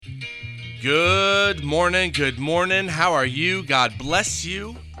Good morning. How are you? God bless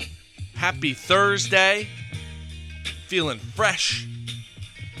you. Happy Thursday. Feeling fresh.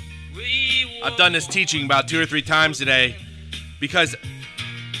 I've done this teaching about 2 or 3 times today because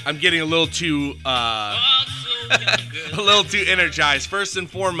I'm getting a little too energized. First and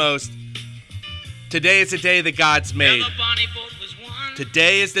foremost, today is a day that God's made.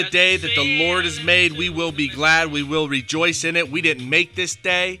 Today is the day that the Lord has made. We will be glad. We will rejoice in it. We didn't make this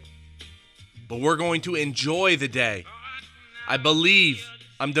day, but we're going to enjoy the day. I believe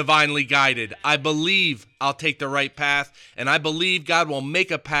I'm divinely guided. I believe I'll take the right path, and I believe God will make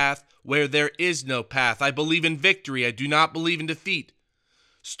a path where there is no path. I believe in victory. I do not believe in defeat.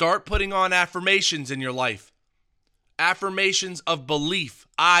 Start putting on affirmations in your life. Affirmations of belief.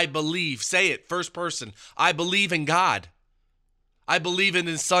 I believe. Say it, first person. I believe in God. I believe in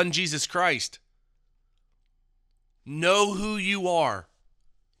His Son, Jesus Christ. Know who you are.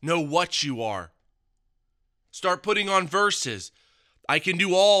 Know what you are. Start putting on verses. I can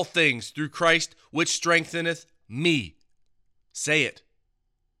do all things through Christ, which strengtheneth me. Say it.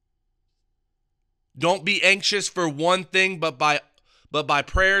 Don't be anxious for one thing, but by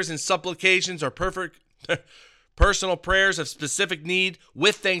prayers and supplications or personal prayers of specific need,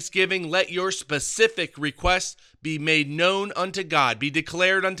 with thanksgiving, let your specific requests be made known unto God, be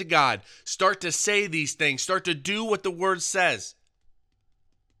declared unto God. Start to say these things. Start to do what the Word says.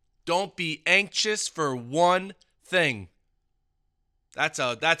 Don't be anxious for one thing. That's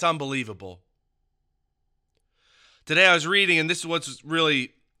unbelievable. Today I was reading, and this is what's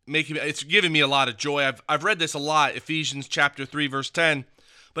really it's giving me a lot of joy. I've read this a lot, Ephesians chapter 3, verse 10,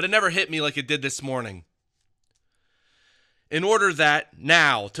 but it never hit me like it did this morning. In order that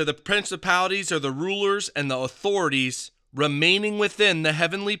now to the principalities or the rulers and the authorities remaining within the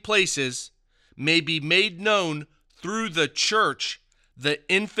heavenly places may be made known through the church the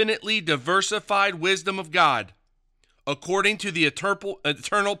infinitely diversified wisdom of God, according to the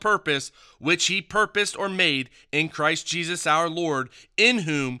eternal purpose which He purposed or made in Christ Jesus our Lord, in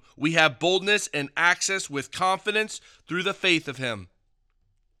whom we have boldness and access with confidence through the faith of Him.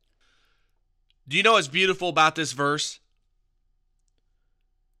 Do you know what's beautiful about this verse?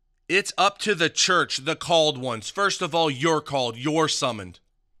 It's up to the church, the called ones. First of all, you're called, you're summoned.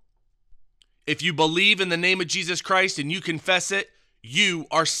 If you believe in the name of Jesus Christ and you confess it, you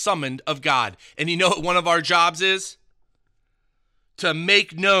are summoned of God. And you know what one of our jobs is? To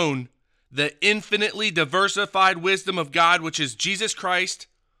make known the infinitely diversified wisdom of God, which is Jesus Christ,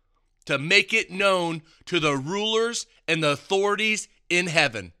 to make it known to the rulers and the authorities in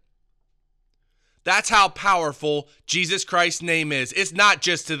heaven. That's how powerful Jesus Christ's name is. It's not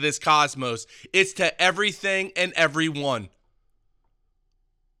just to this cosmos. It's to everything and everyone.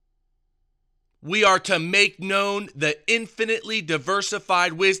 We are to make known the infinitely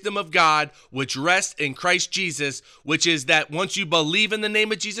diversified wisdom of God, which rests in Christ Jesus, which is that once you believe in the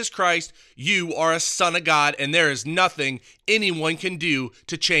name of Jesus Christ, you are a son of God, and there is nothing anyone can do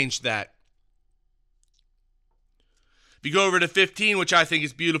to change that. If you go over to 15, which I think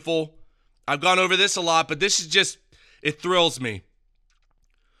is beautiful, I've gone over this a lot, but this is just, it thrills me.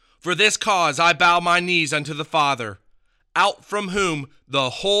 For this cause I bow my knees unto the Father, out from whom the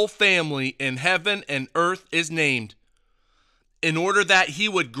whole family in heaven and earth is named, in order that He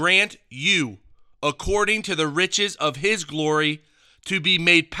would grant you, according to the riches of His glory, to be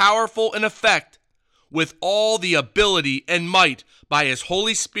made powerful in effect with all the ability and might by His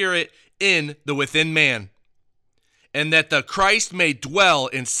Holy Spirit in the within man. And that the Christ may dwell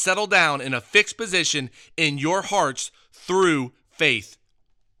and settle down in a fixed position in your hearts through faith.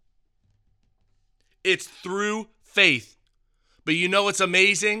 It's through faith. But you know what's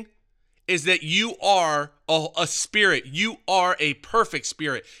amazing? Is that you are a spirit. You are a perfect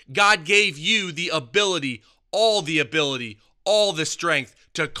spirit. God gave you the ability, all the strength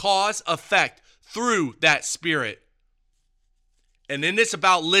to cause effect through that spirit. And then it's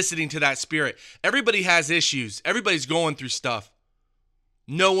about listening to that spirit. Everybody has issues. Everybody's going through stuff.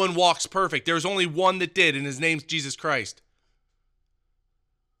 No one walks perfect. There's only one that did, and His name's Jesus Christ.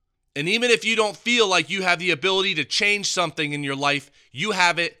 And even if you don't feel like you have the ability to change something in your life, you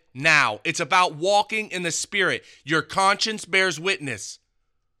have it now. It's about walking in the Spirit. Your conscience bears witness.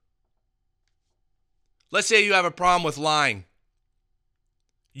 Let's say you have a problem with lying.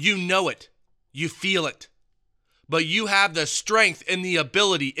 You know it. You feel it. But you have the strength and the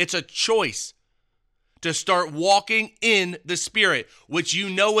ability. It's a choice to start walking in the Spirit, which you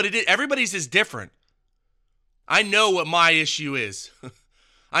know what it is. Everybody's is different. I know what my issue is.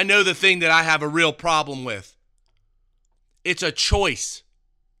 I know the thing that I have a real problem with. It's a choice.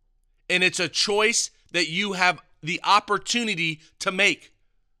 And it's a choice that you have the opportunity to make.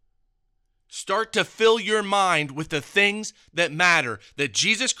 Start to fill your mind with the things that matter, that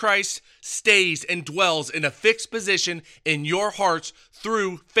Jesus Christ stays and dwells in a fixed position in your hearts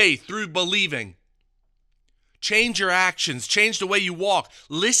through faith, through believing. Change your actions, change the way you walk.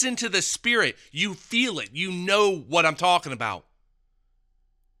 Listen to the Spirit. You feel it. You know what I'm talking about.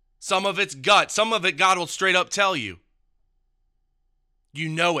 Some of it's gut. Some of it God will straight up tell you. You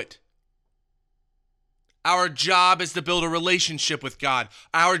know it. Our job is to build a relationship with God.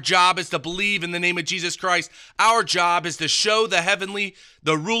 Our job is to believe in the name of Jesus Christ. Our job is to show the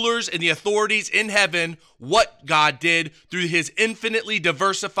rulers and the authorities in heaven what God did through his infinitely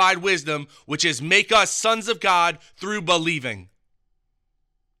diversified wisdom, which is make us sons of God through believing.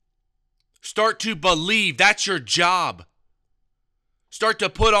 Start to believe. That's your job. Start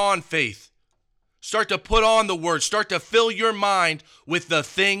to put on faith. Start to put on the word. Start to fill your mind with the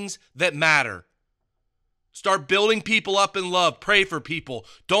things that matter. Start building people up in love. Pray for people.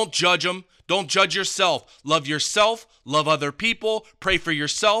 Don't judge them. Don't judge yourself. Love yourself. Love other people. Pray for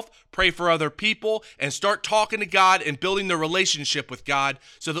yourself. Pray for other people. And start talking to God and building the relationship with God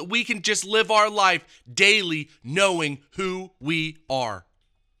so that we can just live our life daily knowing who we are.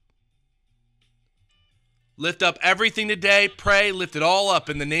 Lift up everything today. Pray. Lift it all up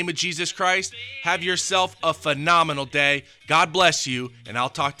in the name of Jesus Christ. Have yourself a phenomenal day. God bless you, and I'll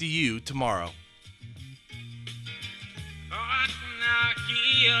talk to you tomorrow. I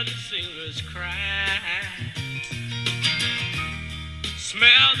hear the sailors cry,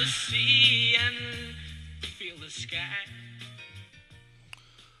 smell the sea and feel the sky.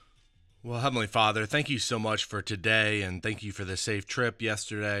 Well, Heavenly Father, thank you so much for today, and thank you for the safe trip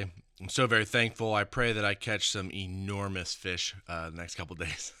yesterday. I'm so very thankful. I pray that I catch some enormous fish the next couple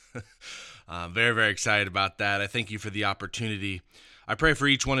days. I'm very, very excited about that. I thank you for the opportunity. I pray for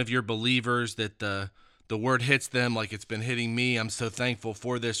each one of your believers that the word hits them like it's been hitting me. I'm so thankful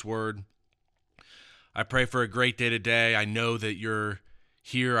for this word. I pray for a great day today. I know that you're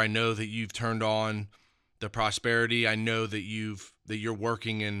here. I know that you've turned on the prosperity. I know that you're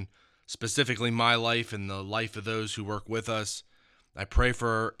working in specifically my life and the life of those who work with us. I pray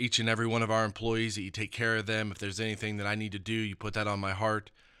for each and every one of our employees that you take care of them. If there's anything that I need to do, you put that on my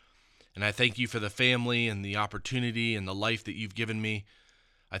heart. And I thank you for the family and the opportunity and the life that you've given me.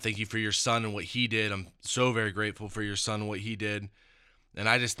 I thank you for your son and what he did. I'm so very grateful for your son and what he did. And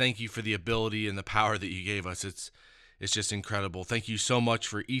I just thank you for the ability and the power that you gave us. It's just incredible. Thank you so much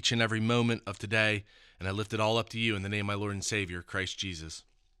for each and every moment of today. And I lift it all up to you in the name of my Lord and Savior, Christ Jesus.